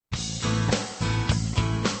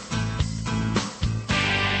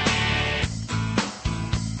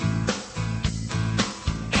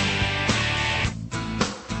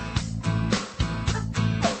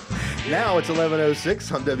Now it's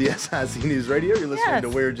 11:06 on WSIC News Radio. You're listening to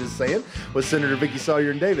We're Just Saying with Senator Vicki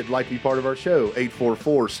Sawyer and David. Like to be part of our show,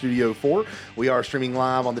 844 Studio 4. We are streaming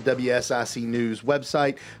live on the WSIC News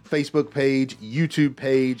website, Facebook page, YouTube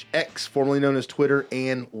page, X, formerly known as Twitter,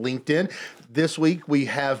 and LinkedIn. This week, we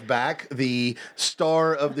have back the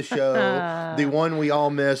star of the show, the one we all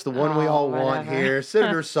miss, the one we all want here,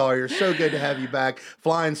 Senator Sawyer. So good to have you back.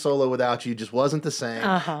 Flying solo without you just wasn't the same.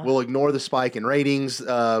 We'll ignore the spike in ratings.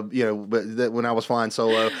 But when I was flying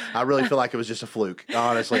solo, I really feel like it was just a fluke.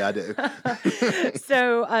 Honestly, I do.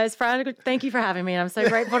 So, thank you for having me. And I'm so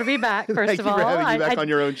grateful to be back, first of all. Thank you for having you back on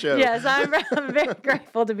your own show. Yes, I'm very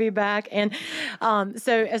grateful to be back. And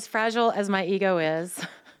so as fragile as my ego is,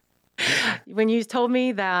 when you told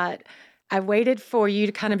me that I waited for you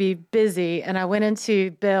to kind of be busy, and I went into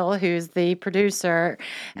Bill, who's the producer,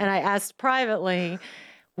 and I asked privately,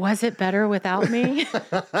 was it better without me?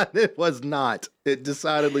 It was not. It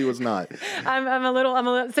decidedly was not. I'm a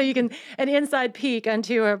little, so you can, an inside peek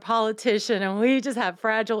into a politician, and we just have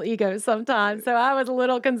fragile egos sometimes. So I was a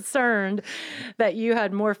little concerned that you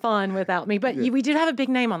had more fun without me. But we did have a big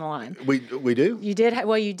name on the line. We do? You did?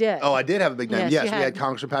 You did. Oh, I did have a big name. Yes, we had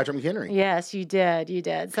Congressman Patrick McHenry. Yes, you did. You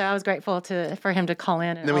did. So I was grateful for him to call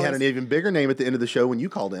in. And then we had an even bigger name at the end of the show when you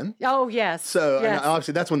called in. Oh, yes. So yes. And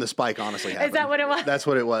obviously that's when the spike honestly happened. Is that what it was? That's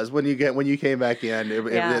what it was. When you came back in,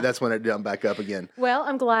 that's when it jumped back up again. Well,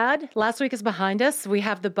 I'm glad. Last week is behind us. We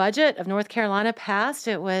have the budget of North Carolina passed.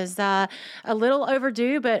 It was a little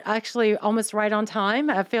overdue, but actually almost right on time.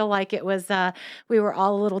 I feel like it was, we were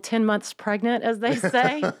all a little 10 months pregnant, as they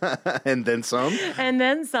say. And then some. And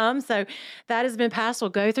then some. So that has been passed.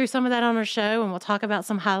 We'll go through some of that on our show, and we'll talk about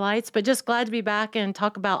some highlights. But just glad to be back and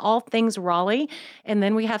talk about all things Raleigh. And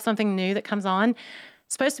then we have something new that comes on.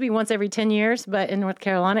 It's supposed to be once every 10 years, but in North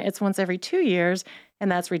Carolina, it's once every 2 years.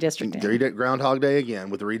 And that's redistricting. Groundhog Day again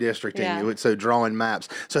with redistricting. Yeah. So drawing maps.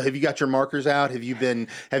 So have you got your markers out? Have you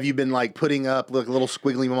been like putting up little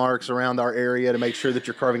squiggly marks around our area to make sure that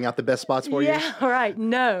you're carving out the best spots for you? Yeah, right.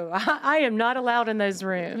 No, I am not allowed in those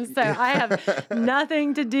rooms. So I have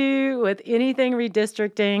nothing to do with anything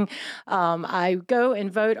redistricting. I go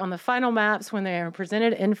and vote on the final maps when they are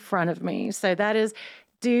presented in front of me. So that is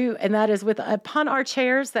and that is upon our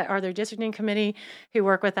chairs that are their districting committee who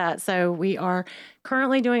work with that. So we are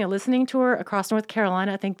currently doing a listening tour across North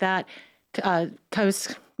Carolina. I think that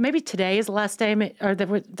coast, maybe today is the last day or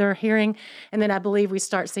they're hearing, and then I believe we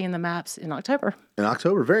start seeing the maps in October. In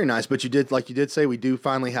October, very nice. But you did say we do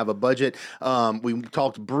finally have a budget. We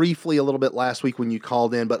talked briefly a little bit last week when you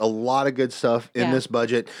called in, but a lot of good stuff in this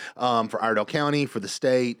budget for Iredell County, for the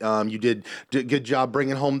state. You did a good job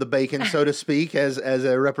bringing home the bacon, so to speak, as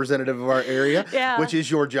a representative of our area, which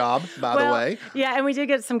is your job, by the way. Yeah, and we did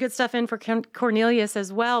get some good stuff in for Cornelius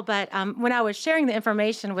as well. But when I was sharing the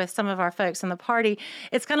information with some of our folks in the party,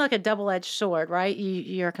 it's kind of like a double-edged sword, right?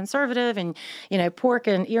 You're conservative, and pork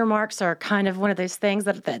and earmarks are kind of one of those things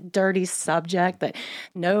that dirty subject that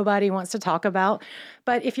nobody wants to talk about.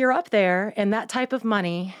 But if you're up there and that type of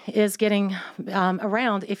money is getting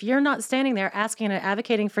around, if you're not standing there asking and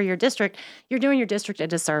advocating for your district, you're doing your district a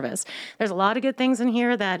disservice. There's a lot of good things in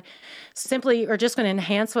here that simply are just going to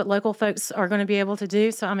enhance what local folks are going to be able to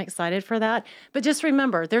do. So I'm excited for that. But just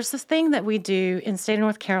remember, there's this thing that we do in the state of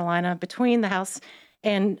North Carolina between the House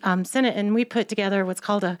and Senate, and we put together what's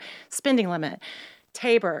called a spending limit.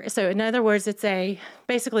 TABOR. So in other words, it's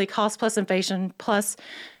basically cost plus inflation plus,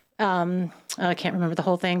 I can't remember the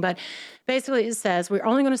whole thing, but basically it says we're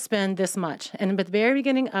only going to spend this much. And at the very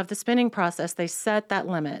beginning of the spending process, they set that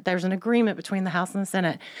limit. There's an agreement between the House and the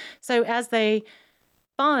Senate. So as they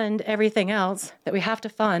fund everything else that we have to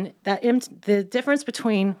fund, the difference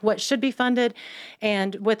between what should be funded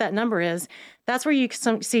and what that number is, that's where you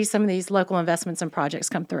see some of these local investments and projects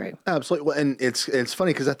come through. Absolutely. Well, and it's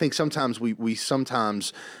funny because I think sometimes we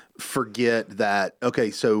sometimes forget that,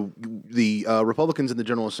 okay, so the Republicans in the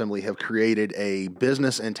General Assembly have created a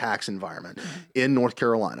business and tax environment in North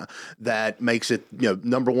Carolina that makes it,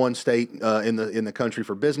 number one state in the country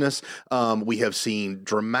for business. We have seen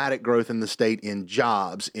dramatic growth in the state in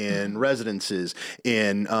jobs, in residences,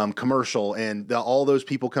 in commercial, and all those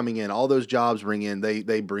people coming in, all those jobs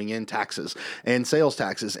they bring in taxes and sales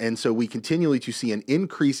taxes. And so we continually to see an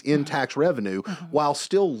increase in tax revenue while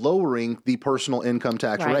still lowering the personal income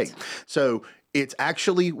tax rate. So it's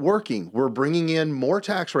actually working. We're bringing in more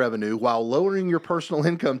tax revenue while lowering your personal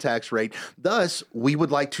income tax rate. Thus, we would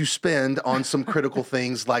like to spend on some critical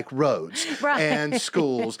things like roads and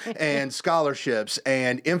schools and scholarships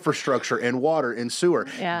and infrastructure and water and sewer.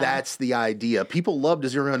 Yeah. That's the idea. People love to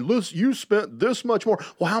zero in. Look, you spent this much more.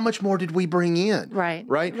 Well, how much more did we bring in? Right.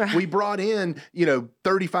 We brought in,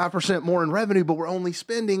 35% more in revenue, but we're only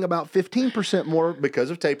spending about 15% more because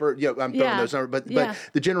of taper. I'm throwing those numbers, but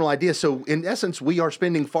the general idea. So in essence, we are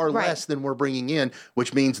spending far less than we're bringing in,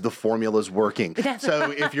 which means the formula's working.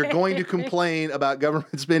 So if you're going to complain about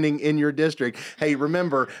government spending in your district, hey,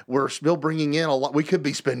 remember, we're still bringing in a lot. We could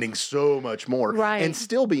be spending so much more and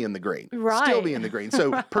still be in the green. Still be in the green.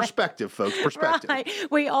 So perspective, folks, perspective.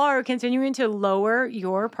 We are continuing to lower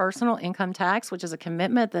your personal income tax, which is a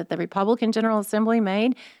commitment that the Republican General Assembly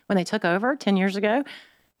made when they took over 10 years ago.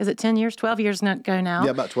 Is it 10 years, 12 years ago now? Yeah,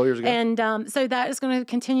 about 12 years ago. And so that is going to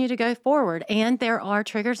continue to go forward. And there are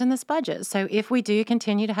triggers in this budget. So if we do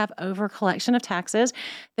continue to have over collection of taxes,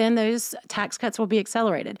 then those tax cuts will be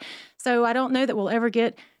accelerated. So I don't know that we'll ever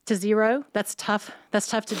get to zero. That's tough. That's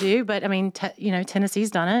tough to do. But I mean, Tennessee's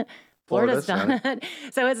done it. Florida's done it.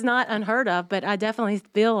 So it's not unheard of, but I definitely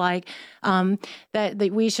feel like that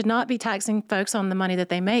we should not be taxing folks on the money that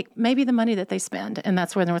they make, maybe the money that they spend. And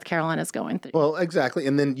that's where North Carolina is going through. Well, exactly.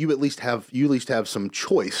 And then you at least have some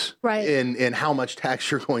choice in how much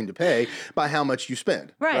tax you're going to pay by how much you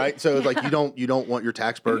spend. Right. So it's like you don't want your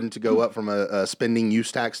tax burden to go up from a spending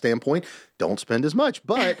use tax standpoint. Don't spend as much.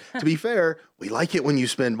 But to be fair, we like it when you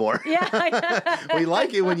spend more. We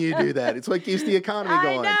like it when you do that. It's what keeps the economy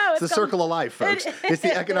going. It's the circle of life, folks. It's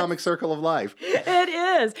the economic circle of life. It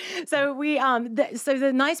is. So so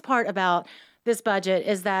the nice part about this budget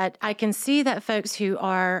is that I can see that folks who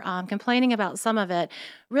are complaining about some of it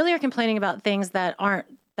really are complaining about things that aren't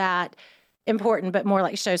that important, but more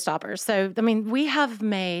like showstoppers. So, I mean, we have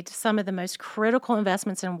made some of the most critical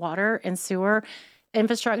investments in water and sewer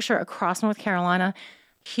infrastructure across North Carolina.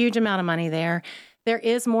 Huge amount of money there. There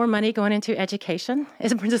is more money going into education,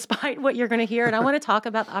 despite what you're going to hear. And I want to talk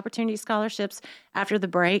about the Opportunity Scholarships after the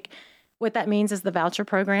break. What that means is the voucher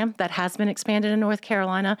program that has been expanded in North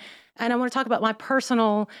Carolina. And I want to talk about my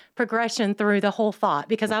personal progression through the whole thought,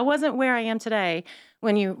 because I wasn't where I am today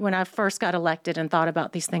when I first got elected and thought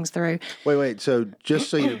about these things through. Wait. So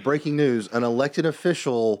just so you know, breaking news, an elected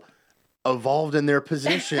official evolved in their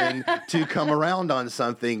position to come around on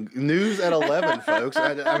something. News at 11, folks.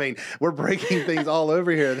 I mean, we're breaking things all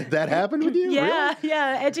over here. Did that happen with you? Yeah, really?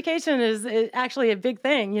 yeah. Education is actually a big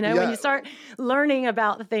thing. When you start learning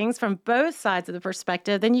about things from both sides of the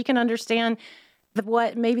perspective, then you can understand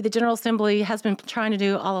what maybe the General Assembly has been trying to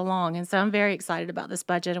do all along. And so I'm very excited about this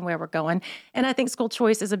budget and where we're going. And I think school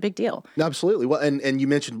choice is a big deal. Absolutely. Well, and you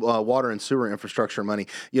mentioned water and sewer infrastructure money.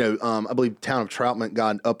 I believe town of Troutman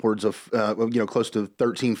got upwards of, close to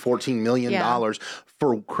 $13-14 million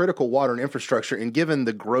for critical water and infrastructure. And given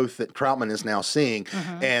the growth that Troutman is now seeing,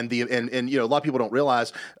 and a lot of people don't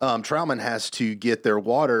realize Troutman has to get their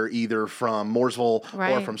water either from Mooresville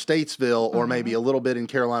or from Statesville or maybe a little bit in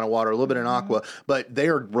Carolina Water, a little bit in Aqua. But they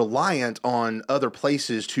are reliant on other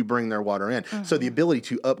places to bring their water in. So the ability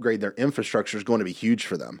to upgrade their infrastructure is going to be huge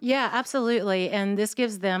for them. Yeah, absolutely. And this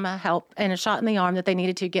gives them a help and a shot in the arm that they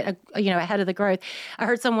needed to get ahead of the growth. I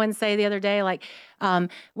heard someone say the other day,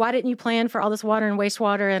 why didn't you plan for all this water and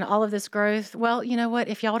wastewater and all of this growth? Well, you know what?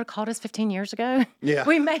 If y'all would have called us 15 years ago,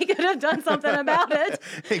 we may could have done something about it.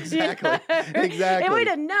 Exactly. Exactly. If we'd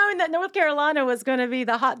have known that North Carolina was going to be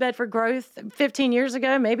the hotbed for growth 15 years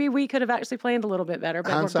ago, maybe we could have actually planned a little bit better.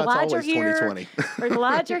 But hindsight's we're glad you're here. 2020. We're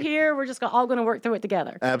glad you're here. We're just all going to work through it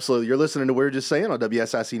together. Absolutely. You're listening to We're Just Saying on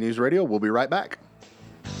WSIC News Radio. We'll be right back.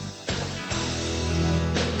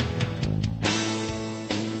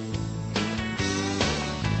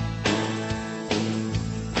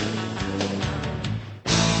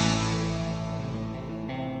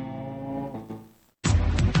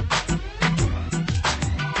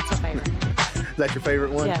 Is that your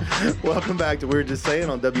favorite one? Yeah. Welcome back to We're Just Saying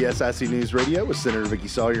on WSIC News Radio with Senator Vicki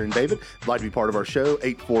Sawyer and David. If you'd like to be part of our show,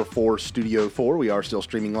 844-STUDIO-4. We are still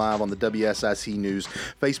streaming live on the WSIC News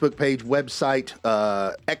Facebook page, website,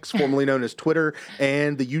 X, formerly known as Twitter,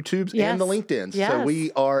 and the YouTubes and the LinkedIns. Yes. So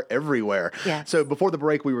we are everywhere. Yes. So before the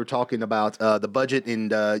break, we were talking about the budget,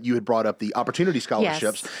 and you had brought up the Opportunity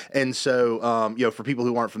Scholarships. Yes. And so, for people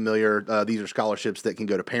who aren't familiar, these are scholarships that can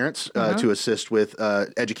go to parents to assist with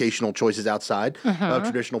educational choices outside of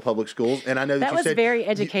traditional public schools. And I know that was very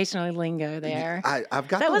educationally lingo there. I've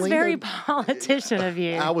got that the was lingo. Very politician of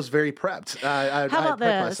you. I was very prepped. I How about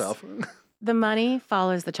prepped this? myself. The money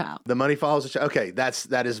follows the child. The money follows the child. Okay,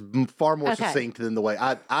 that is far more succinct than the way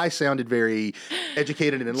I sounded very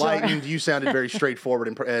educated and enlightened. Sure. You sounded very straightforward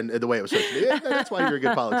and the way it was supposed to be. That's why you're a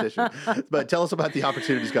good politician. But tell us about the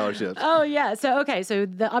Opportunity Scholarships. Oh, yeah. So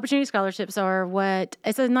the Opportunity Scholarships are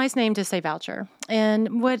it's a nice name to say voucher.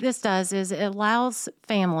 And what this does is it allows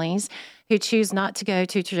families who choose not to go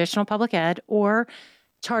to traditional public ed or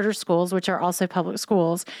charter schools, which are also public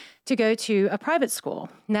schools, to go to a private school.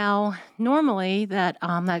 Now, normally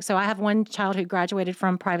so I have one child who graduated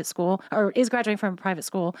from private school or is graduating from a private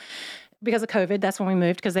school because of COVID. That's when we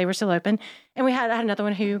moved because they were still open. And I had another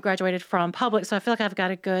one who graduated from public. So I feel like I've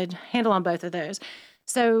got a good handle on both of those.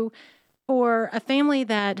 So for a family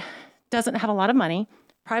that doesn't have a lot of money,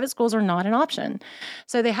 private schools are not an option.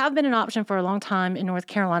 So they have been an option for a long time in North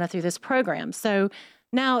Carolina through this program. So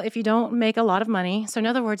now, if you don't make a lot of money, so in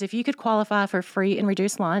other words, if you could qualify for free and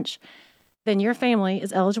reduced lunch, then your family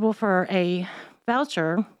is eligible for a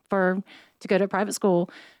voucher to go to a private school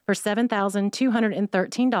for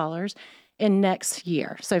 $7,213 in next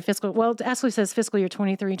year. So it actually says fiscal year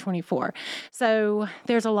 23-24. So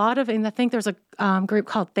there's a lot and I think there's a group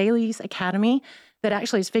called Thales Academy that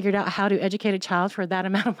actually has figured out how to educate a child for that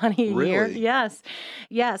amount of money a year. Yes.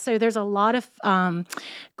 Yeah. So there's a lot of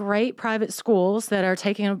great private schools that are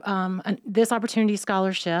taking this Opportunity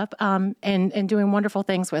Scholarship and doing wonderful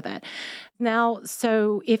things with it. Now,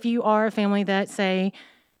 so if you are a family that, say,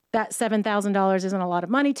 that $7,000 isn't a lot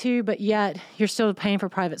of money to, but yet you're still paying for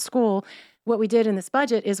private school, what we did in this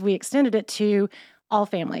budget is we extended it to all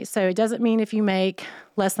families. So it doesn't mean if you make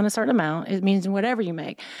less than a certain amount, it means whatever you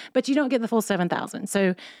make, but you don't get the full $7,000.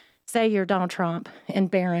 So say you're Donald Trump and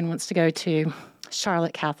Barron wants to go to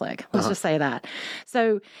Charlotte Catholic. Let's just say that.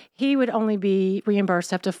 So he would only be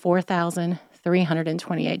reimbursed up to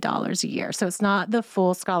 $4,328 a year. So it's not the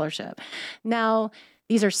full scholarship. Now,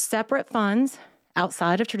 these are separate funds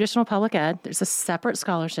outside of traditional public ed. There's a separate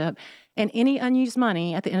scholarship, and any unused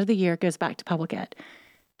money at the end of the year goes back to public ed.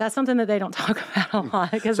 That's something that they don't talk about a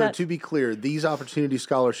lot. So to be clear, these Opportunity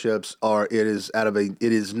Scholarships you're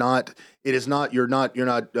not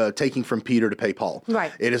taking from Peter to pay Paul.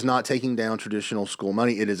 Right. It is not taking down traditional school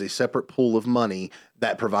money. It is a separate pool of money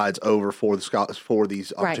that provides over for these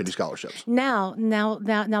Opportunity Scholarships. Now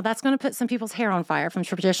that's going to put some people's hair on fire from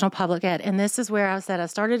traditional public ed. And this is where I said I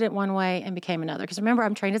started it one way and became another. Because remember,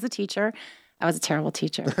 I'm trained as a teacher. I was a terrible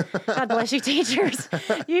teacher. God bless you, teachers.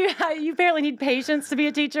 You barely need patience to be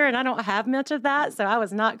a teacher, and I don't have much of that, so I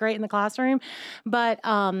was not great in the classroom. But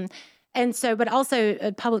also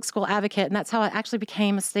a public school advocate, and that's how I actually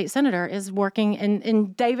became a state senator, is working,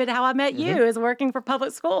 and David, how I met you, is working for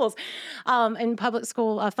public schools and public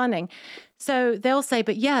school funding. So they'll say,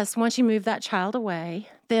 but yes, once you move that child away,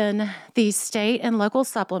 then the state and local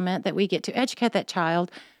supplement that we get to educate that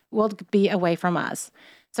child will be away from us.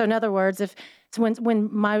 So in other words, when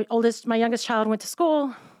my youngest child went to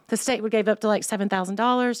school, the state would give up to like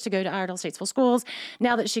 $7,000 to go to Iredell Statesville schools.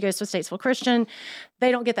 Now that she goes to Statesville Christian, they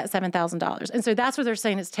don't get that $7,000. And so that's what they're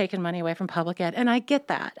saying, it's taking money away from public ed. And I get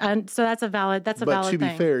that. And so that's a valid thing. But to be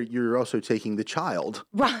fair, you're also taking the child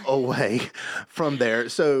away from there.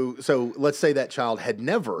 So let's say that child had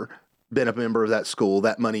never been a member of that school,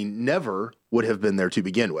 that money never would have been there to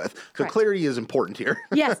begin with. So Correct. Clarity is important here.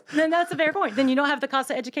 Yes, then that's a fair point. Then you don't have the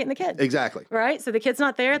cost of educating the kids. Exactly. Right? So the kid's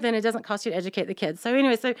not there, then it doesn't cost you to educate the kids. So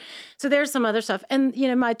anyway, so there's some other stuff. And,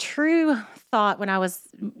 my true thought when I was,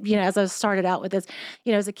 as I started out with this,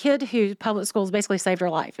 as a kid who public schools basically saved her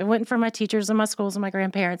life. It wasn't for my teachers and my schools and my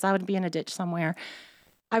grandparents, I would be in a ditch somewhere.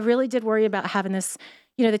 I really did worry about having this,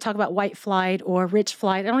 they talk about white flight or rich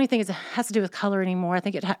flight. I don't even think it has to do with color anymore. I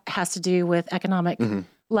think it has to do with economic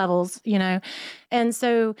levels, And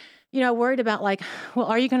so, worried about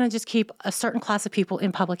are you going to just keep a certain class of people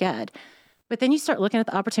in public ed? But then you start looking at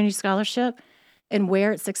the Opportunity Scholarship and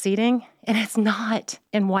where it's succeeding, and it's not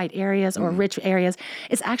in white areas or rich areas.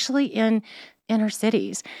 It's actually in inner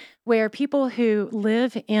cities where people who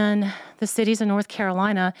live in the cities in North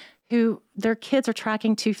Carolina who their kids are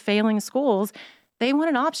tracking to failing schools, they want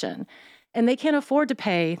an option, and they can't afford to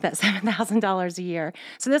pay that $7,000 a year.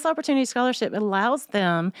 So this Opportunity Scholarship allows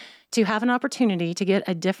them to have an opportunity to get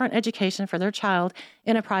a different education for their child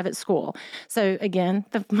in a private school. So again,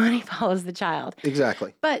 the money follows the child.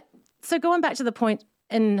 Exactly. But so going back to the point,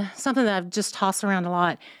 and something that I've just tossed around a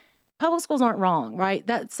lot, public schools aren't wrong, right?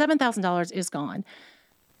 That $7,000 is gone.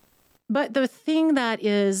 But the thing that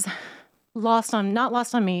is not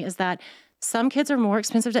lost on me is that some kids are more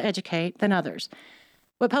expensive to educate than others.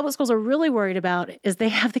 What public schools are really worried about is they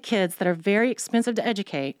have the kids that are very expensive to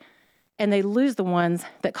educate, and they lose the ones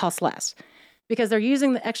that cost less because they're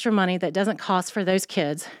using the extra money that doesn't cost for those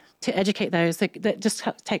kids to educate those that just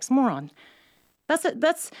takes more on. I think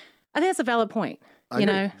that's a valid point.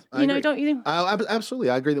 Don't you? Absolutely.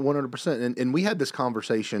 I agree that 100%. And we had this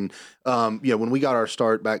conversation, when we got our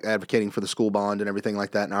start back advocating for the school bond and everything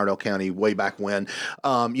like that in Iredell County way back when,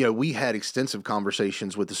 we had extensive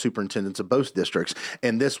conversations with the superintendents of both districts.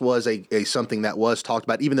 And this was something that was talked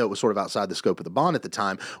about, even though it was sort of outside the scope of the bond at the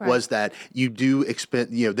time, was that you do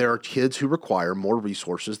expend, there are kids who require more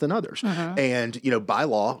resources than others. Mm-hmm. And, by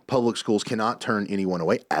law, public schools cannot turn anyone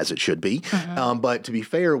away, as it should be. Mm-hmm. But to be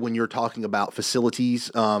fair, when you're talking about facilities,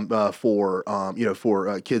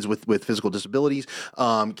 for kids with physical disabilities,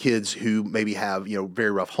 kids who maybe have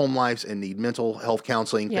very rough home lives and need mental health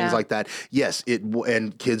counseling, things like that. Yes,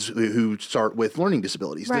 and kids who start with learning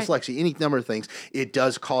disabilities, dyslexia, any number of things. It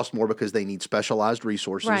does cost more because they need specialized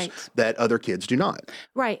resources that other kids do not.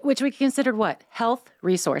 Right, which we considered what? Health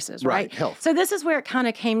resources, right? Health. So this is where it kind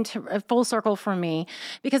of came to a full circle for me,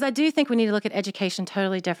 because I do think we need to look at education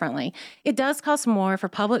totally differently. It does cost more for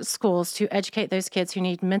public schools to educate those kids who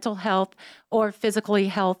need mental health or physically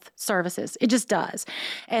health services. It just does.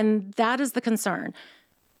 And that is the concern.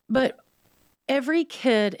 But every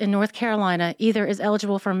kid in North Carolina either is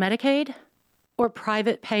eligible for Medicaid or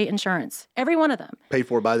private pay insurance. Every one of them. Paid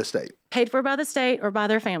for by the state. Paid for by the state or by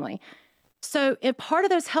their family. So if part of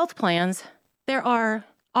those health plans, there are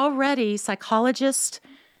already psychologists,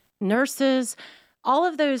 nurses, all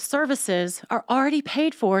of those services are already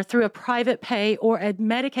paid for through a private pay or a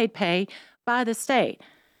Medicaid pay by the state.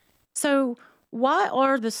 So why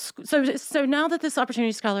are so now that this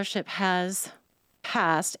Opportunity Scholarship has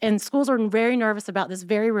passed and schools are very nervous about this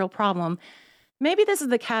very real problem, maybe this is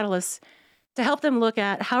the catalyst to help them look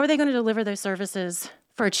at how are they going to deliver those services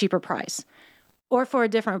for a cheaper price or for a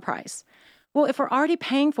different price. Well, if we're already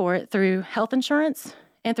paying for it through health insurance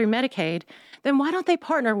and through Medicaid, then why don't they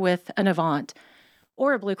partner with an Avant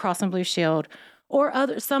or a Blue Cross and Blue Shield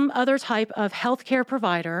or some other type of healthcare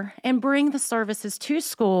provider and bring the services to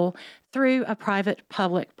school through a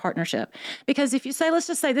private-public partnership? Because if you say, let's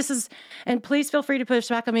just say this is, and please feel free to push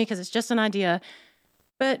back on me because it's just an idea,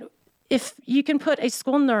 but if you can put a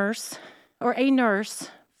school nurse or a nurse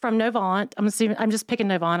from Novant, I'm just picking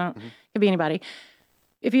Novant, it could be anybody.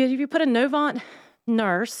 If you put a Novant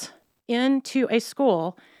nurse into a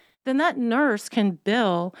school, then that nurse can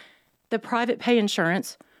bill the private pay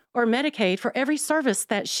insurance or Medicaid for every service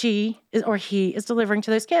that she or he is delivering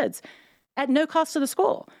to those kids at no cost to the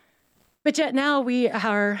school. But yet now we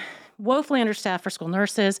are woefully understaffed for school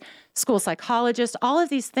nurses, school psychologists, all of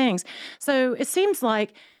these things. So it seems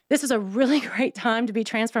like this is a really great time to be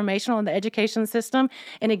transformational in the education system.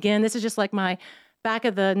 And again, this is just like my back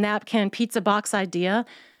of the napkin pizza box idea.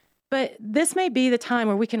 But this may be the time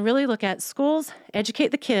where we can really look at schools, educate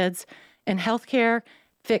the kids, and healthcare,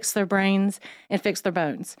 fix their brains and fix their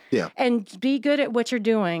bones. Yeah. And be good at what you're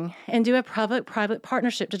doing and do a public-private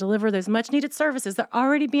partnership to deliver those much-needed services that are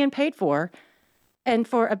already being paid for and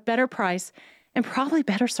for a better price and probably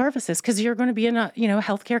better services because you're going to be in a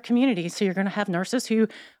healthcare community. So you're going to have nurses who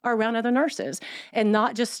are around other nurses and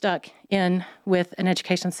not just stuck in with an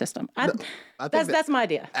education system. That's my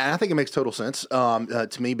idea. And I think it makes total sense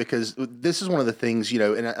to me because this is one of the things,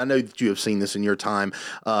 and I know that you have seen this in your time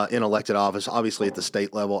in elected office, obviously at the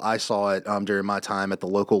state level. I saw it during my time at the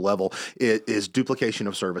local level. It is duplication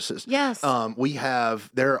of services. Yes.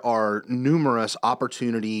 There are numerous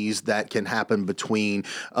opportunities that can happen between,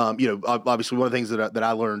 obviously one of the things that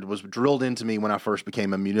I learned was drilled into me when I first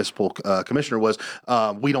became a municipal commissioner was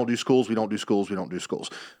we don't do schools, we don't do schools, we don't do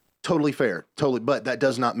schools. Totally fair, totally. But that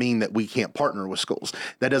does not mean that we can't partner with schools.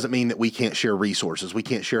 That doesn't mean that we can't share resources. We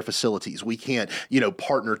can't share facilities. We can't,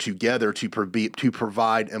 partner together to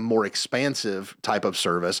provide a more expansive type of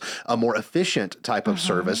service, a more efficient type of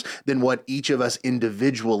service than what each of us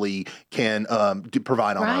individually can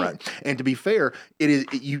provide on our own. And to be fair,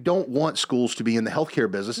 you don't want schools to be in the healthcare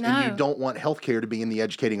business, and you don't want healthcare to be in the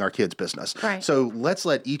educating our kids business. Right. So let's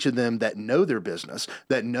let each of them that know their business,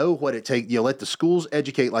 that know what it takes, let the schools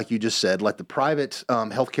educate like you just said, let the private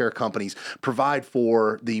healthcare companies provide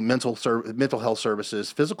for the mental health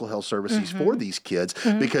services, physical health services for these kids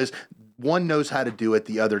because one knows how to do it,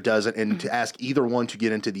 the other doesn't, and to ask either one to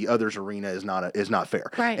get into the other's arena is not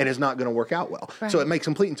fair, and is not going to work out well. So it makes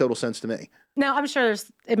complete and total sense to me. Now, I'm sure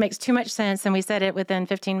it makes too much sense, and we said it within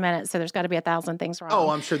 15 minutes, so there's got to be 1,000 things wrong. Oh,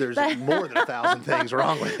 I'm sure there's more than 1,000 things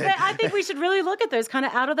wrong with it. But I think we should really look at those kind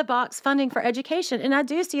of out-of-the-box funding for education, and I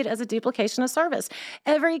do see it as a duplication of service.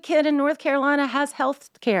 Every kid in North Carolina has health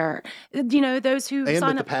care. Those who and sign with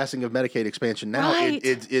up. The passing of Medicaid expansion now,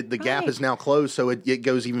 the gap is now closed, so it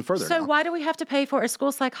goes even further. So now. why do we have to pay for a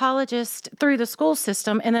school psychologist through the school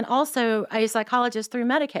system and then also a psychologist through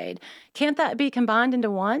Medicaid? Can't that be combined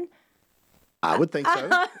into one? I would think so.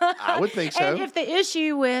 I would think so. And if the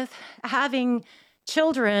issue with having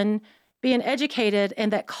children being educated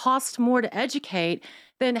and that costs more to educate,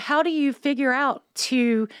 then how do you figure out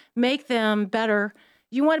to make them better?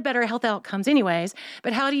 You want better health outcomes anyways,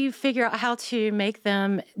 but how do you figure out how to make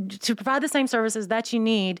them, to provide the same services that you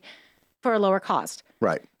need for a lower cost?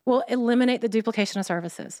 Right. Well, eliminate the duplication of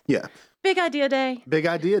services. Yeah. Big idea day. Big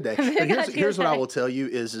idea day. But here's what I day. will tell you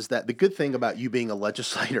is that the good thing about you being a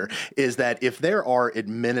legislator is that if there are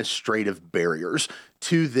administrative barriers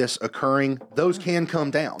to this occurring, those can come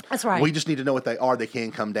down. That's right. We just need to know what they are. They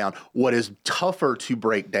can come down. What is tougher to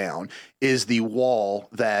break down is the wall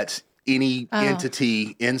that any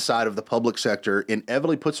entity inside of the public sector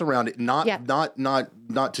inevitably puts around it, not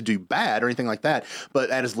to do bad or anything like that, but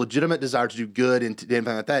as legitimate desire to do good and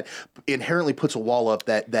anything like that, inherently puts a wall up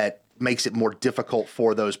that makes it more difficult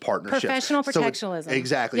for those partnerships. Professional protectionism.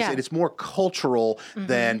 Exactly. Yeah. So it's more cultural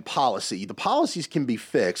than policy. The policies can be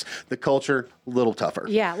fixed. The culture, a little tougher.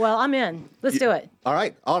 Yeah, well, I'm in. Let's do it. All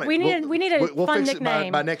right, on it. We need a we'll fun fix nickname.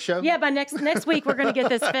 It by next show? Yeah, by next week we're going to get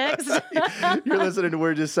this fixed. You're listening to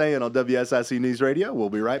We're Just Saying on WSIC News Radio. We'll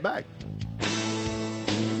be right back.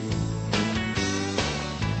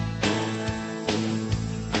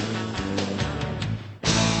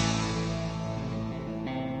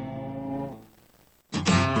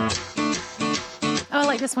 Oh, I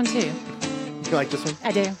like this one too. You like this one?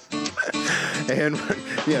 I do. And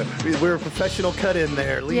we're a professional cut in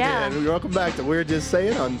there. Lead in. Welcome back to We're Just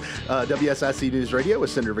Saying on WSIC News Radio with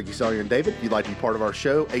Senator Vicki Sawyer and David. If you'd like to be part of our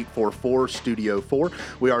show, 844-STUDIO-4.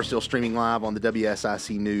 We are still streaming live on the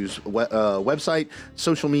WSIC News website,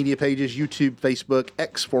 social media pages, YouTube, Facebook,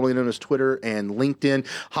 X, formerly known as Twitter, and LinkedIn.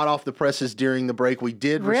 Hot off the presses during the break, we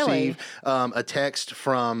did receive a text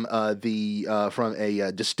from a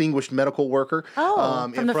distinguished medical worker.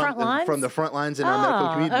 From the front lines? From the front lines in our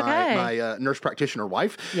medical community. Okay. My nurse practitioner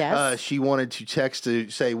wife. Yes. She wanted to text to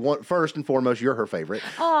say, first and foremost, you're her favorite.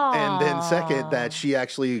 Aww. And then second, that she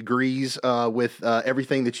actually agrees with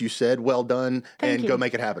everything that you said. Well done. Thank you. Go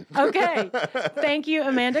make it happen. Okay. Thank you,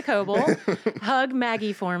 Amanda Coble. Hug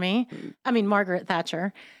Maggie for me. I mean, Margaret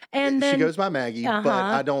Thatcher. And then she goes by Maggie, but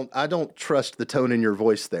I don't trust the tone in your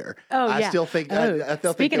voice there. Oh, yeah. I still think I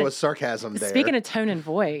think there was sarcasm there. Speaking of tone and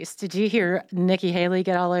voice, did you hear Nikki Haley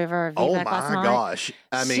get all over Vivek last night? Oh my gosh!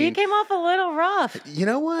 I mean, she came off a little rough. You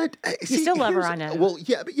know what? You still love her, I know. Well,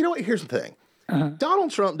 yeah, but you know what? Here's the thing.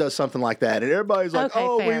 Donald Trump does something like that, and everybody's like,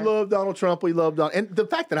 fair. We love Donald Trump, we love Donald. And the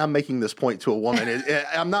fact that I'm making this point to a woman,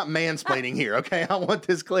 I'm not mansplaining here, okay? I want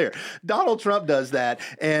this clear. Donald Trump does that,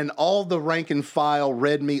 and all the rank and file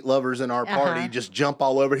red meat lovers in our party just jump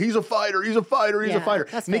all over. He's a fighter, he's a fighter, he's a fighter.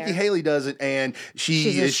 Nikki Haley does it, and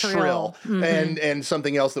she's is shrill. And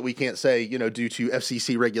something else that we can't say, due to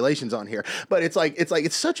FCC regulations on here. But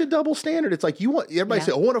it's such a double standard. It's like everybody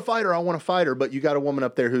say, I want a fighter, but you got a woman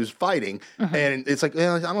up there who's fighting. And it's like,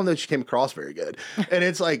 I don't know if she came across very good. And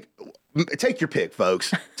it's like, take your pick,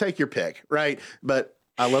 folks. Take your pick, right? But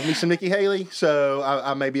I love me some Nikki Haley, so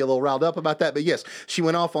I may be a little riled up about that. But yes, she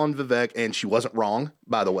went off on Vivek, and she wasn't wrong,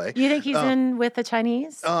 by the way. You think he's in with the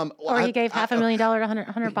Chinese? Or he gave $500,000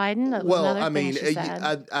 to Hunter Biden? That was another thing she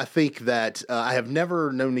said. I think that I have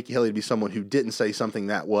never known Nikki Haley to be someone who didn't say something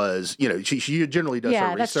that was, she generally does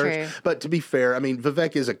her research. That's true. But to be fair, I mean,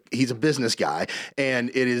 Vivek he's a business guy, and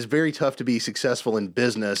it is very tough to be successful in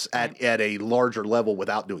business at a larger level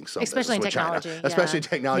without doing something. Especially in technology. China. Especially in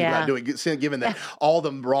technology, without given that all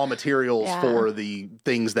the raw materials for the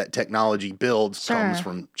things that technology builds comes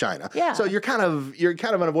from China. Yeah. So you're kind of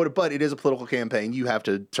unavoidable, but it is a political campaign. You have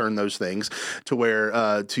to turn those things to where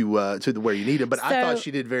where you need them. But I thought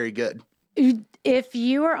she did very good. If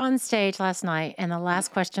you were on stage last night and the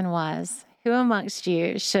last question was, who amongst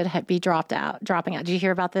you should be dropping out? Did you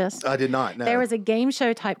hear about this? I did not, no. There was a game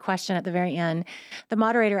show type question at the very end. The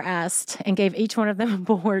moderator asked and gave each one of them a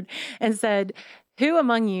board and said, who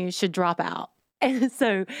among you should drop out? And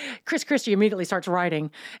so Chris Christie immediately starts writing.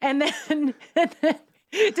 And then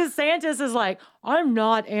DeSantis is like, I'm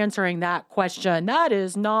not answering that question. That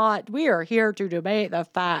is not, we are here to debate the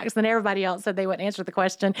facts. And everybody else said they wouldn't answer the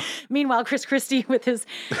question. Meanwhile, Chris Christie with his,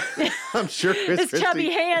 I'm sure his chubby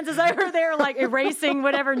hands is over there like erasing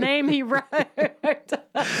whatever name he wrote.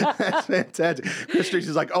 That's fantastic. Chris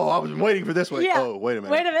Christie's like, I was waiting for this one. Yeah. Oh, wait a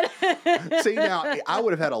minute. See, now, I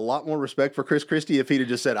would have had a lot more respect for Chris Christie if he'd have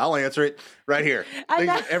just said, I'll answer it right here.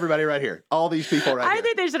 Everybody right here. All these people right here. I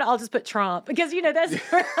think they should all just put Trump because, that's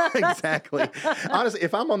Exactly. Honestly,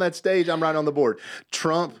 if I'm on that stage, I'm right on the board.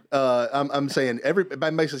 Trump, I'm saying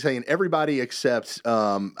I'm basically saying everybody except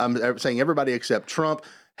I'm saying everybody except Trump,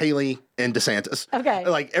 Haley, and DeSantis. Okay.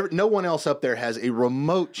 Like no one else up there has a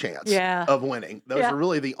remote chance of winning. Those are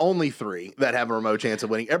really the only three that have a remote chance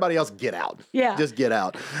of winning. Everybody else, get out. Yeah. Just get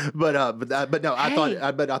out. But no, I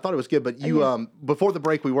thought it was good. But you before the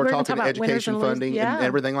break, we were talking education funding and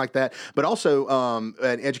everything like that. But also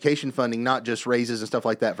education funding, not just raises and stuff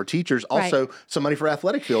like that for teachers. Also some money for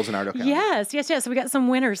athletic fields in Iredell County. Yes. So we got some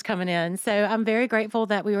winners coming in. So I'm very grateful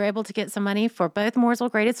that we were able to get some money for both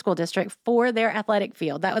Mooresville Graded School District for their athletic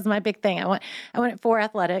field. That was my big thing. I went for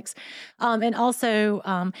athletics, and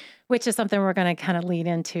also, which is something we're going to kind of lead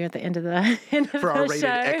into at the end of the for our rated show.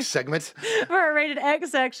 X segment. For our rated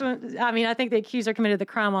X section, I mean, I think the accuser committed the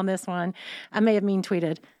crime on this one. I may have mean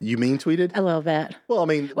tweeted. You mean tweeted? A little bit. Well, I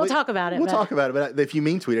mean, we'll talk about it. We'll talk about it. But if you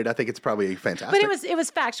mean tweeted, I think it's probably fantastic. But it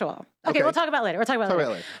was factual. Okay, we'll talk about it later. We'll talk about it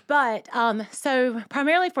later. But so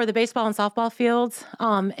primarily for the baseball and softball fields,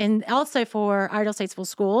 and also for Iredell Statesville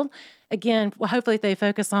School. Again, hopefully they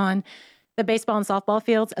focus on the baseball and softball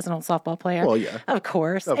fields as an old softball player. Well, yeah. Of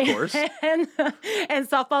course. And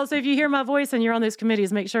softball. So if you hear my voice and you're on those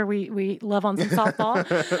committees, make sure we love on some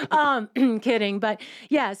softball. Kidding. But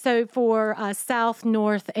yeah, so for South,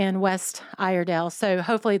 North, and West Iredell. So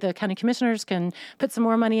hopefully the county commissioners can put some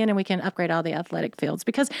more money in and we can upgrade all the athletic fields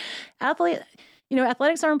because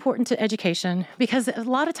athletics are important to education because a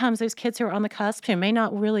lot of times those kids who are on the cusp who may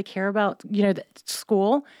not really care about, the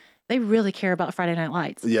school, they really care about Friday Night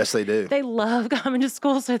Lights. Yes, they do. They love coming to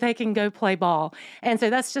school so they can go play ball. And so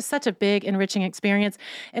that's just such a big, enriching experience.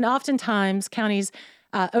 And oftentimes counties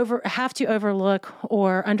have to overlook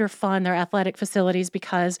or underfund their athletic facilities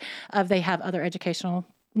because they have other educational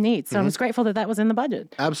needs. So I was grateful that was in the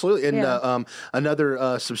budget. Absolutely. And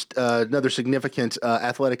another significant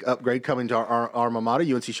athletic upgrade coming to our alma mater,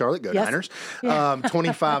 UNC Charlotte, go Niners.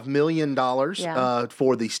 $25 million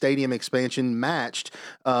for the stadium expansion matched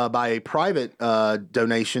by a private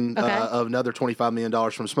donation of another $25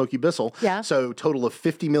 million from Smokey Bissell. Yeah. So total of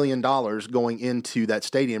 $50 million going into that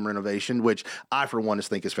stadium renovation, which I, for one,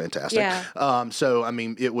 think is fantastic. Yeah. So, I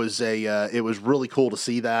mean, it was really cool to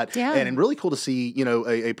see that. Yeah. And really cool to see,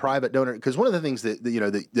 a private donor, because one of the things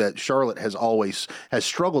that Charlotte has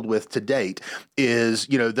struggled with to date is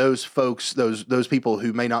those folks, those people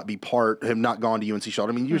who may not be have not gone to UNC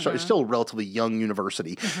Charlotte. I mean, it's still a relatively young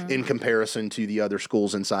university in comparison to the other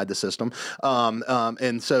schools inside the system,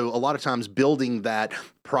 and so a lot of times building that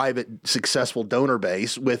private successful donor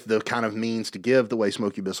base with the kind of means to give the way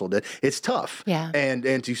Smokey Bissell did, it's tough. Yeah.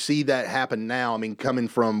 And to see that happen now, I mean, coming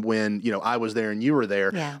from when I was there and you were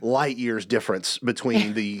there, light years difference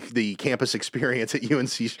between the campus experience at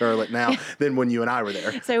UNC Charlotte now than when you and I were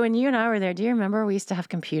there. So when you and I were there, do you remember we used to have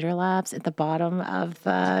computer labs at the bottom of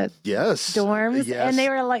the dorms? Yes. And they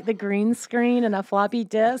were like the green screen and a floppy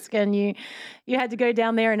disk, and you had to go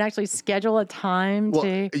down there and actually schedule a time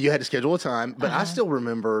you had to schedule a time, but I still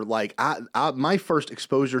remember my first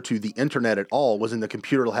exposure to the internet at all was in the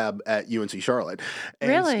computer lab at UNC Charlotte.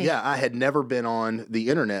 And really? Yeah, I had never been on the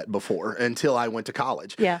internet before until I went to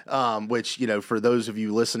college. Yeah. Which, for those of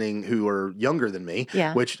you listening who are younger than me,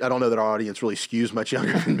 which I don't know that our audience really skews much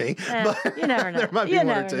younger than me, but you never know. There might be one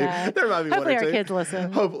or two. There might be Hopefully one or two. our kids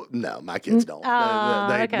listen. No, my kids don't.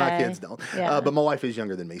 My kids don't. Yeah. But my wife is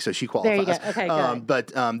younger than me, so she qualifies. There you go. Okay, good.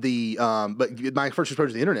 But my first exposure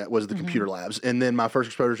to the internet was the computer labs, and then my first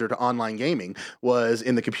exposure to online gaming was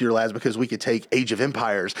in the computer labs because we could take Age of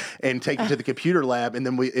Empires and take it to the computer lab, and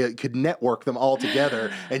then we could network them all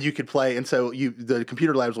together, and you could play. And so the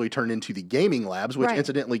computer labs will be turned into the gaming labs, which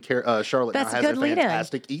incidentally Charlotte now has a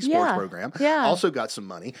fantastic esports program. Yeah. Also got some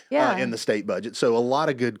money in the state budget, so a lot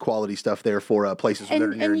of good quality stuff there for places that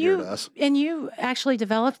are near and dear to us. And you actually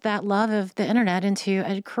developed that love of the internet into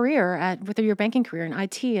a career with your banking career in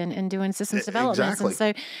IT and doing systems development. Exactly. And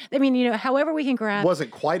so, I mean, however we can grab. It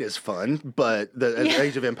wasn't quite as fun, but the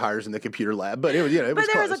Age of Empires in the computer lab, but it was, it was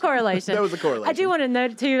But there was a correlation. There was a correlation. I do want to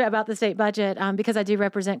note, too, about the state budget, because I do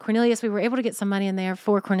represent Cornelius. We were able to get some money in there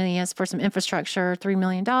for Cornelius for some infrastructure, $3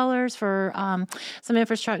 million for some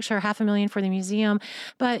infrastructure, $500,000 for the museum.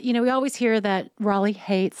 But, we always hear that Raleigh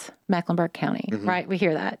hates Mecklenburg County, right? We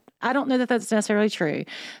hear that. I don't know that that's necessarily true.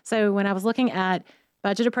 So when I was looking at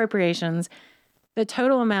budget appropriations, the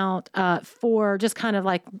total amount for just kind of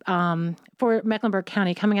like for Mecklenburg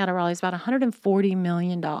County coming out of Raleigh is about $140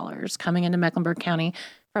 million coming into Mecklenburg County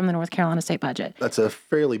from the North Carolina state budget. That's a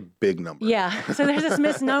fairly big number. Yeah. So there's this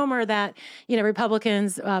misnomer that,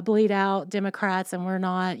 Republicans bleed out Democrats and we're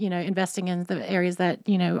not, investing in the areas that,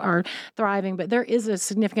 are thriving. But there is a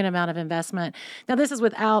significant amount of investment. Now, this is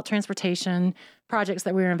without transportation projects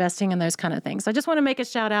that we're investing in, those kind of things. So I just want to make a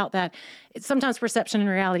shout out that it's sometimes perception and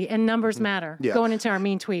reality, and numbers matter. Yeah. Going into our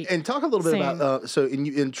mean tweet. And talk a little bit about, so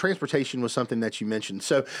in transportation was something that you mentioned.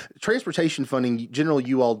 So transportation funding, generally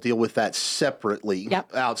you all deal with that separately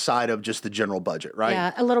outside of just the general budget, right?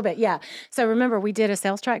 Yeah, a little bit, yeah. So remember, we did a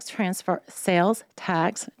sales tax transfer. If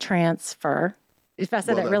I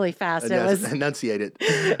said that really fast, it was enunciated.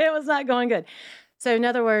 It was not going good. So in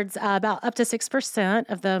other words, about up to 6%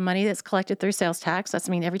 of the money that's collected through sales tax, that's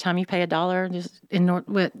every time you pay $1, just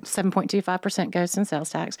 7.25% goes in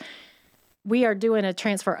sales tax. We are doing a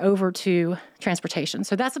transfer over to transportation.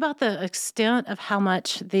 So that's about the extent of how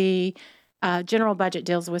much the general budget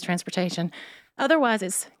deals with transportation. Otherwise,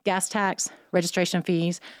 it's gas tax, registration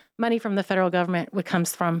fees, money from the federal government, which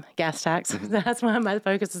comes from gas tax. Mm-hmm. That's why my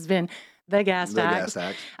focus has been the gas tax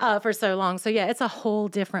for so long. So yeah, it's a whole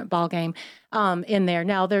different ballgame in there.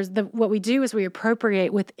 Now, what we do is we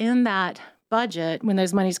appropriate within that budget when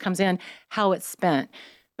those monies comes in how it's spent.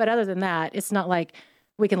 But other than that, it's not like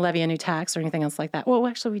we can levy a new tax or anything else like that. Well,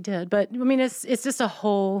 actually, we did, but it's just a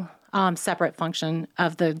whole separate function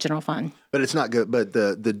of the general fund. But it's not good. But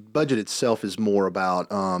the budget itself is more about.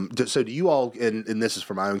 So do you all? And this is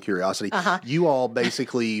for my own curiosity. You all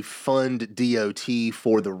basically fund DOT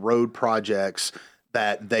for the road projects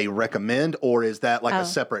that they recommend, or is that like a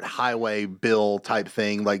separate highway bill type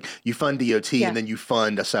thing? Like you fund DOT and then you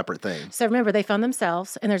fund a separate thing. So remember, they fund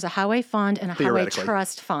themselves, and there's a highway fund and a highway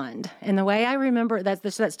trust fund. And the way I remember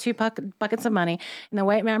that's two buckets of money. And the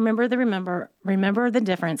way I remember the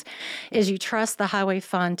difference is you trust the highway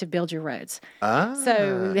fund to build your roads.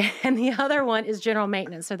 So and the other one is general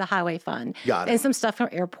maintenance, so the highway fund. Got it. And some stuff from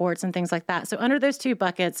airports and things like that. So under those two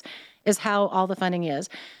buckets is how all the funding is.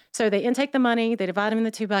 So they intake the money, they divide them in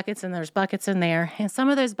the two buckets, and there's buckets in there. And some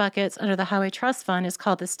of those buckets under the Highway Trust Fund is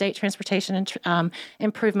called the State Transportation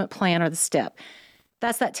Improvement Plan, or the STIP.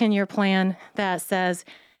 That's that 10-year plan that says,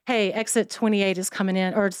 hey, exit 28 is coming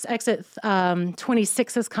in, or exit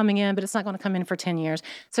 26 is coming in, but it's not going to come in for 10 years.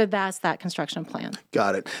 So that's that construction plan.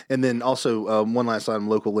 Got it. And then also one last item,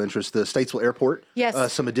 local interest, the Statesville Airport.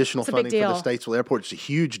 Yes. Some additional funding for the Statesville Airport. It's a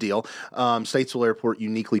huge deal. Statesville Airport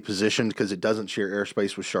uniquely positioned because it doesn't share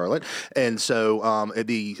airspace with Charlotte. And so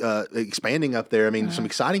expanding up there, some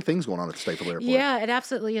exciting things going on at the Statesville Airport. Yeah, it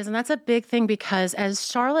absolutely is. And that's a big thing because as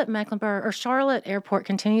Charlotte Airport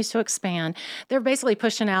continues to expand, they're basically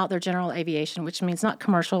pushing out their general aviation, which means not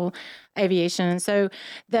commercial aviation. So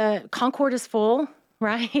the Concord is full,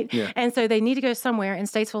 right? Yeah. And so they need to go somewhere, and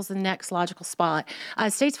Statesville is the next logical spot.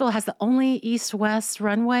 Statesville has the only east-west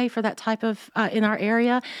runway for that type of in our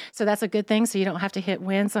area, so that's a good thing, so you don't have to hit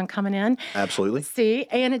winds on coming in. Absolutely.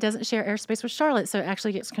 And it doesn't share airspace with Charlotte, so it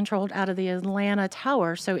actually gets controlled out of the Atlanta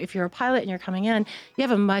tower. So if you're a pilot and you're coming in, you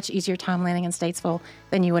have a much easier time landing in Statesville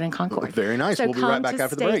than you would in Concord. Very nice. So we'll be right back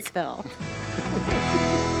after the break. Statesville.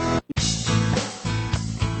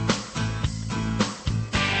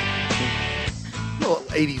 Little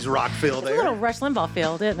 80s rock feel there. It's a little Rush Limbaugh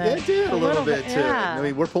feel, didn't it? It did a little bit too.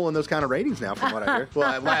 Yeah. We're pulling those kind of ratings now from what I hear.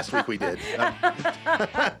 Well, last week we did.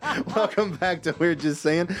 Welcome back to We're Just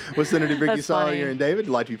Saying with Senator Vicky Sawyer and David. If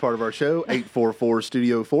you'd like to be part of our show, 844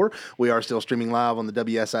 Studio 4. We are still streaming live on the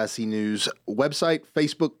WSIC News website,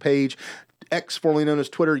 Facebook page, X, formerly known as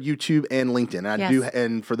Twitter, YouTube, and LinkedIn.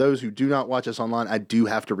 And for those who do not watch us online, I do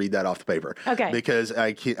have to read that off the paper. Okay. Because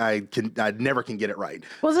I never can get it right.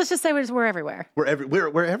 Well, let's just say we're everywhere. We're everywhere.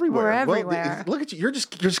 We're everywhere. Well, look at you. You're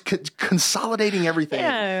just consolidating everything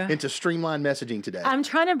into streamlined messaging today. I'm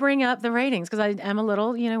trying to bring up the ratings because I am a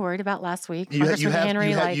little, worried about last week.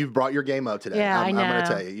 You've brought your game up today. Yeah, I know. I'm going to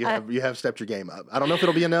tell you. You have stepped your game up. I don't know if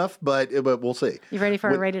it'll be enough, but we'll see. You ready for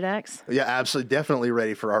our Rated X? Yeah, absolutely. Definitely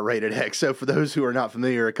ready for our Rated X. So for those who are not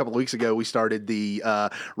familiar, a couple of weeks ago we started the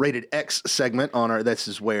Rated X segment on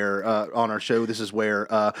our show. This is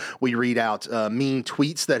where we read out mean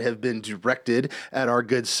tweets that have been directed at our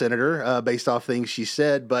good senator based off things she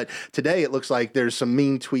said. But today it looks like there's some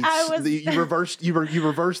mean tweets. You reversed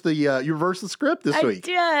the script this week.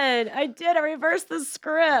 I did. I reversed the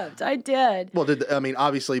script. I did. Well,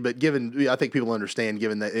 obviously, but I think people understand,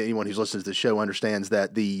 given that anyone who's listening to the show understands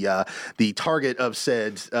that the target of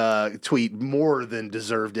said tweet more than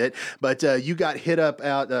deserved it. But you got hit up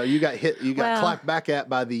out. You got clapped back at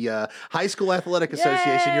by the High School Athletic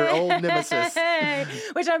Association, your old nemesis.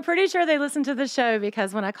 Which I'm pretty sure they listened to the show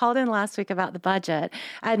because when I called in last week about the budget,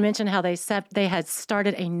 I had mentioned how they had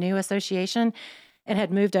started a new association. and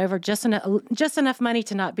had moved over just enough money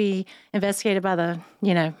to not be investigated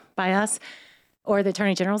by us or the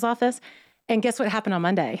Attorney General's office. And guess what happened on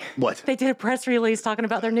Monday? What? They did a press release talking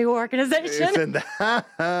about their new organization. Yep.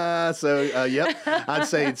 I'd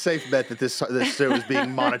say it's safe bet that this show is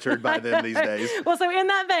being monitored by them these days. Well, so in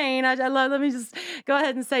that vein, let me just go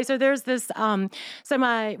ahead and say, so there's this, one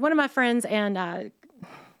of my friends and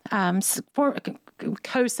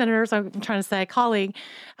co-senators, I'm trying to say, colleague,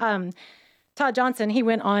 Todd Johnson, he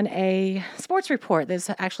went on a sports report that's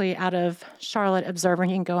actually out of Charlotte Observer.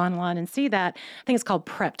 You can go online and see that. I think it's called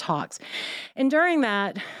Prep Talks. And during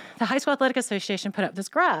that, the High School Athletic Association put up this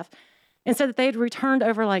graph and said that they'd returned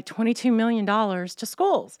over like $22 million to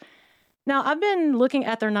schools. Now, I've been looking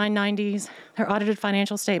at their 990s, their audited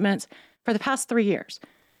financial statements for the past 3 years.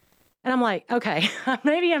 And I'm like, okay,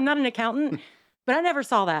 maybe I'm not an accountant, but I never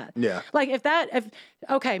saw that. Yeah. Like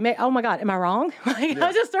oh my God, am I wrong?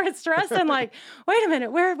 I just started stressing like, wait a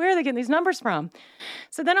minute, where are they getting these numbers from?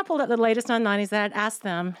 So then I pulled up the latest 990s that I'd asked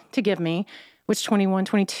them to give me, which 21,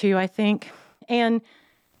 22, I think. And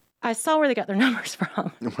I saw where they got their numbers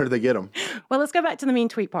from. Where did they get them? Well, let's go back to the mean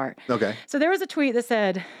tweet part. Okay. So there was a tweet that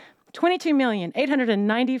said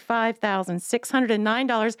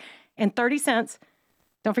 $22,895,609.30.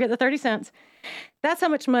 Don't forget the 30 cents. That's how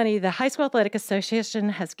much money the High School Athletic Association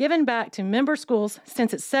has given back to member schools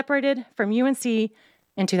since it separated from UNC in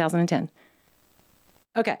 2010.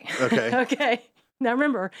 Okay. Okay. Now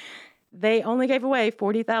remember, they only gave away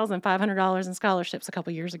 $40,500 in scholarships a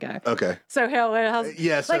couple years ago. Okay. So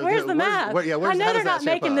where's the math? I know they're not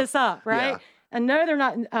making this up, right? Yeah. I know they're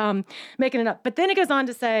not making it up. But then it goes on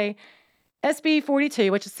to say, SB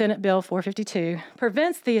 42, which is Senate Bill 452,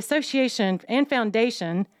 prevents the association and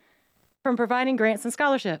foundation from providing grants and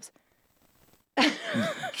scholarships.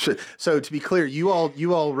 So to be clear, you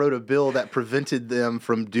all wrote a bill that prevented them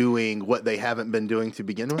from doing what they haven't been doing to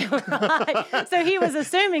begin with. Right. So he was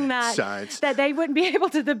assuming that that they wouldn't be able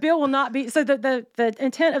to. The bill will not be. So the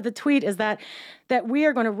intent of the tweet is that we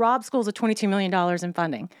are going to rob schools of $22 million in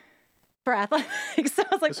funding for athletics. So I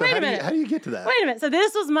was like, wait a minute. How do you get to that? Wait a minute. So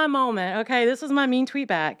this was my moment. Okay, this was my mean tweet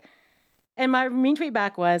back, and my mean tweet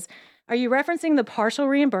back was, are you referencing the partial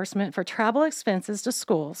reimbursement for travel expenses to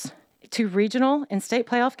schools to regional and state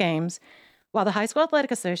playoff games, while the High School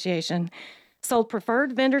Athletic Association sold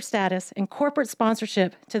preferred vendor status and corporate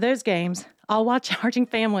sponsorship to those games, all while charging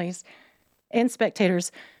families and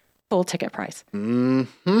spectators full ticket price?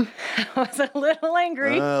 Mm-hmm. I was a little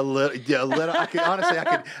angry. Little. I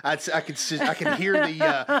can hear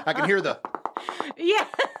the. Yeah.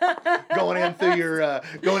 going in through your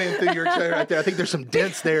chair right there. I think there's some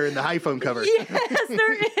dents there in the iPhone cover. Yes,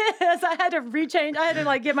 there is. I had to rechange. I had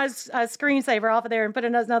to get my screensaver off of there and put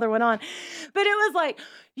another one on. But it was like,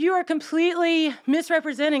 you are completely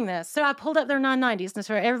misrepresenting this. So I pulled up their 990s. And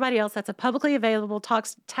for everybody else, that's a publicly available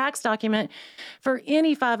tax document for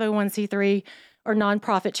any 501c3 or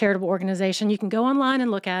nonprofit charitable organization. You can go online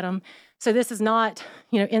and look at them. So this is not,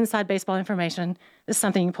 inside baseball information. This is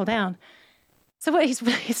something you can pull down. So what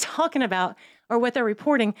he's talking about, or what they're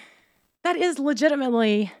reporting, that is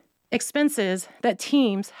legitimately expenses that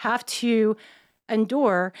teams have to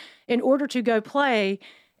endure in order to go play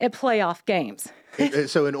at playoff games.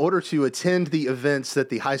 So in order to attend the events that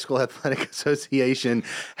the High School Athletic Association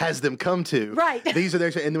has them come to, right? These are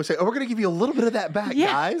their, and they say, we're going to give you a little bit of that back,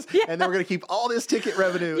 guys. Yeah. And then we're going to keep all this ticket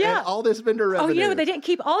revenue and all this vendor revenue. But they didn't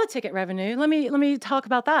keep all the ticket revenue. Let me talk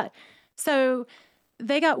about that. So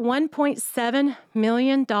they got $1.7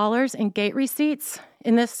 million in gate receipts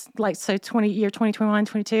in this, year 2021,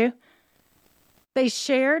 22. They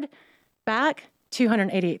shared back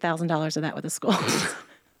 $288,000 of that with the schools.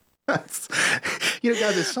 Guys,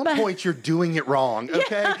 at some point you're doing it wrong,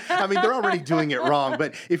 okay? Yeah. I mean, they're already doing it wrong,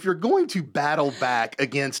 but if you're going to battle back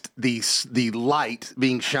against the light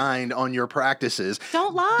being shined on your practices,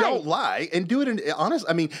 don't lie, and do it in honest.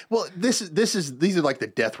 I mean, well, these are like the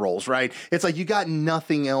death rolls, right? It's like you got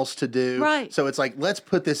nothing else to do, right? So it's like, let's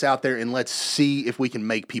put this out there and let's see if we can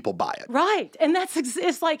make people buy it, right? And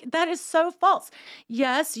it's like, that is so false.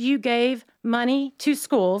 Yes, you gave money to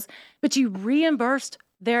schools, but you reimbursed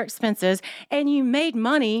their expenses, and you made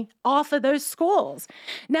money off of those schools.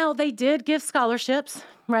 Now, they did give scholarships,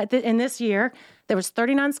 right? In this year, there was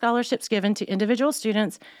 39 scholarships given to individual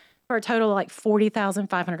students for a total of like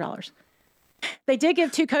 $40,500. They did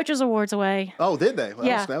give 2 coaches awards away. Oh, did they? Well,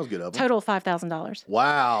 yeah. That was good of them. Total of $5,000.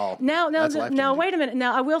 Wow. Now, wait a minute.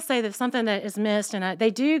 Now, I will say that something that is missed, and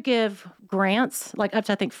they do give grants, like up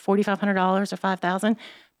to, I think, $4,500 or $5,000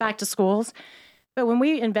 back to schools. But when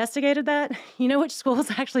we investigated that, you know which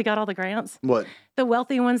schools actually got all the grants? What? The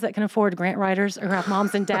wealthy ones that can afford grant writers or have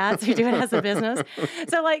moms and dads who do it as a business.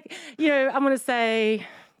 So like, I'm going to say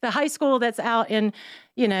the high school that's out in,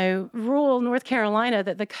 rural North Carolina,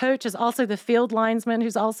 that the coach is also the field linesman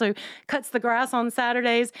who's also cuts the grass on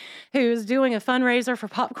Saturdays, who's doing a fundraiser for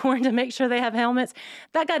popcorn to make sure they have helmets.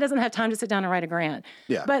 That guy doesn't have time to sit down and write a grant.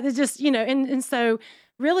 Yeah. But it's just, and so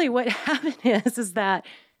really what happened is that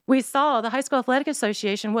we saw the High School Athletic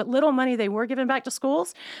Association, what little money they were giving back to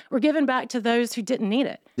schools were given back to those who didn't need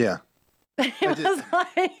it. Yeah. It was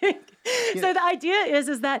like, so the idea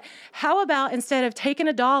is that how about instead of taking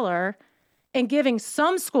 $1 and giving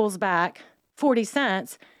some schools back 40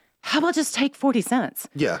 cents, how about just take 40 cents?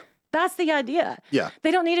 Yeah. That's the idea. Yeah.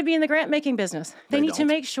 They don't need to be in the grant making business. They need to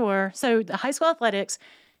make sure. So the high school athletics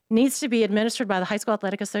needs to be administered by the High School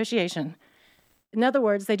Athletic Association. In other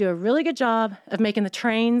words, they do a really good job of making the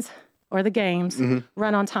trains or the games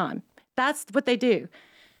run on time. That's what they do.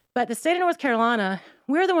 But the state of North Carolina,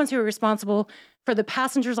 we're the ones who are responsible for the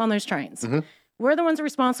passengers on those trains. We're the ones who are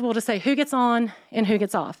responsible to say who gets on and who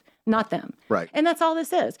gets off, not them. Right. And that's all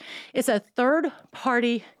this is. It's a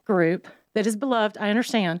third-party group that is beloved, I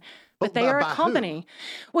understand, but they are a company.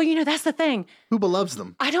 Who? Well, that's the thing. Who beloves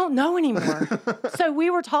them? I don't know anymore. So we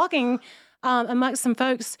were talking amongst some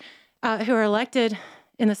folks who are elected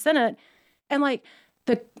in the Senate, and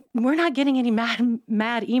we're not getting any mad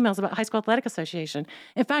emails about High School Athletic Association.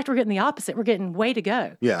 In fact, we're getting the opposite. We're getting way to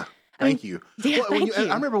go. Yeah. Thank you. Yeah, thank you.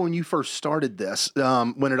 I remember when you first started this,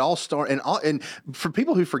 when it all started, and for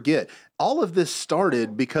people who forget, all of this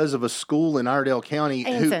started because of a school in Iredell County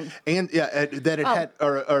Anson. Had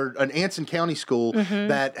an Anson County school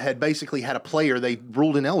that had basically had a player they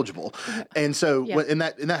ruled ineligible, and so isn't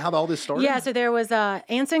that how all this started? Yeah. So there was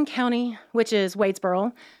Anson County, which is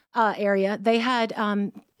Wadesboro area. They had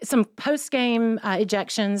some post-game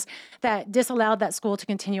ejections that disallowed that school to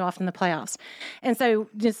continue off in the playoffs. And so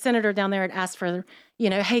the senator down there had asked for,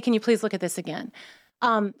 hey, can you please look at this again?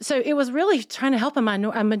 So it was really trying to help a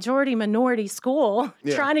majority-minority school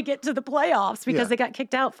trying to get to the playoffs because they got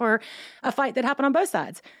kicked out for a fight that happened on both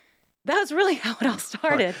sides. That's really how it all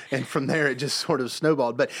started. Right. And from there, it just sort of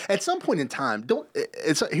snowballed. But at some point in time,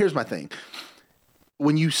 here's my thing.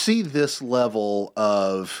 When you see this level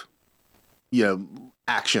of,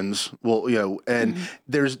 actions, and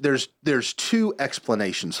there's two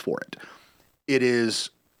explanations for it. It is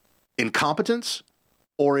incompetence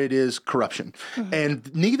or it is corruption.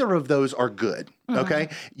 And neither of those are good, okay?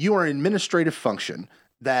 You are an administrative function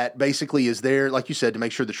that basically is there, like you said, to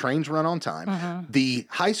make sure the trains run on time. The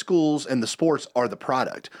high schools and the sports are the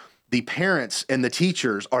product. The parents and the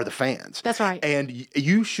teachers are the fans. That's right. And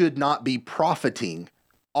you should not be profiting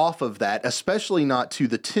off of that, especially not to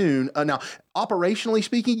the tune. Now, operationally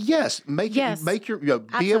speaking, yes, make your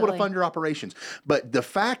be able to fund your operations. But the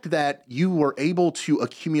fact that you were able to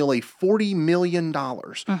accumulate $40 million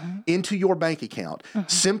into your bank account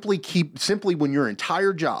simply when your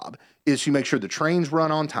entire job is to make sure the trains run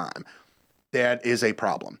on time, that is a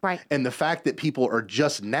problem. Right. And the fact that people are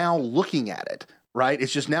just now looking at it. Right,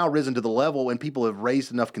 it's just now risen to the level, and people have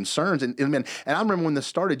raised enough concerns. And I remember when this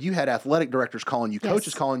started, you had athletic directors calling you,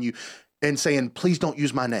 coaches calling you, and saying, "Please don't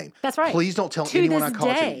use my name. That's right. Please don't tell anyone I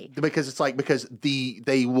called you." Because it's because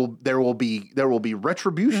there will be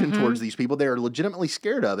retribution towards these people. They are legitimately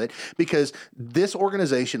scared of it because this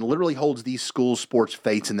organization literally holds these schools' sports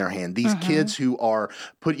fates in their hand. These kids who are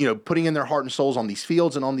putting in their heart and souls on these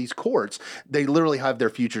fields and on these courts, they literally have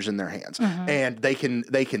their futures in their hands, and they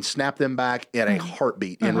can snap them back at a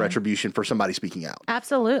heartbeat in retribution for somebody speaking out.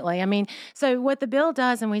 Absolutely. I mean, so what the bill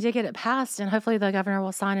does, and we did get it passed, and hopefully the governor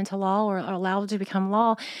will sign into law or allow it to become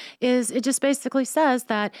law, is it just basically says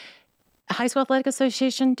that High School Athletic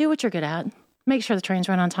Association, do what you're good at. Make sure the trains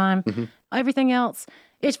run on time. Everything else,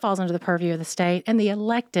 it falls under the purview of the state and the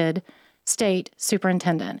elected state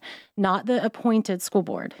superintendent, not the appointed school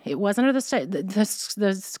board. It wasn't under the state.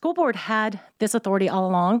 The school board had this authority all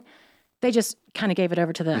along. They just kind of gave it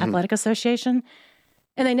over to the athletic association,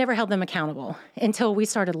 and they never held them accountable until we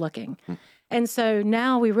started looking. And so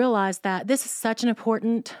now we realize that this is such an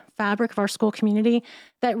important fabric of our school community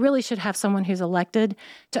that really should have someone who's elected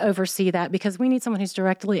to oversee that, because we need someone who's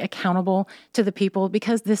directly accountable to the people,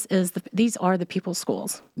 because these are the people's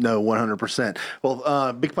schools. No, 100%.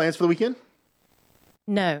 Well, big plans for the weekend?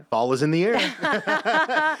 No. Fall is in the air.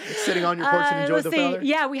 Sitting on your porch and enjoy the weather.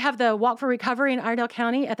 Yeah, we have the Walk for Recovery in Iredell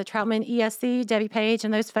County at the Troutman ESC. Debbie Page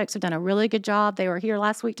and those folks have done a really good job. They were here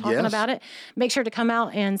last week talking about it. Make sure to come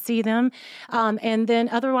out and see them. And then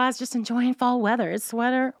otherwise, just enjoying fall weather. It's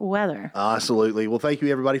sweater weather. Absolutely. Well, thank you,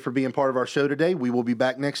 everybody, for being part of our show today. We will be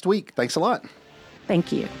back next week. Thanks a lot.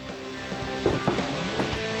 Thank you.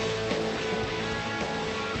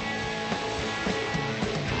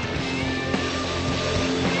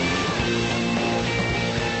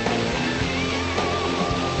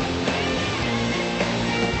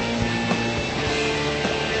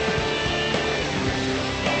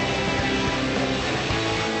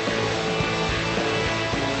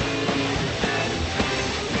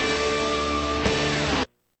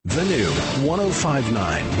 The new 105.9,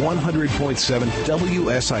 100.7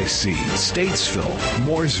 WSIC, Statesville,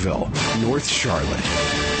 Mooresville, North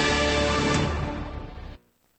Charlotte.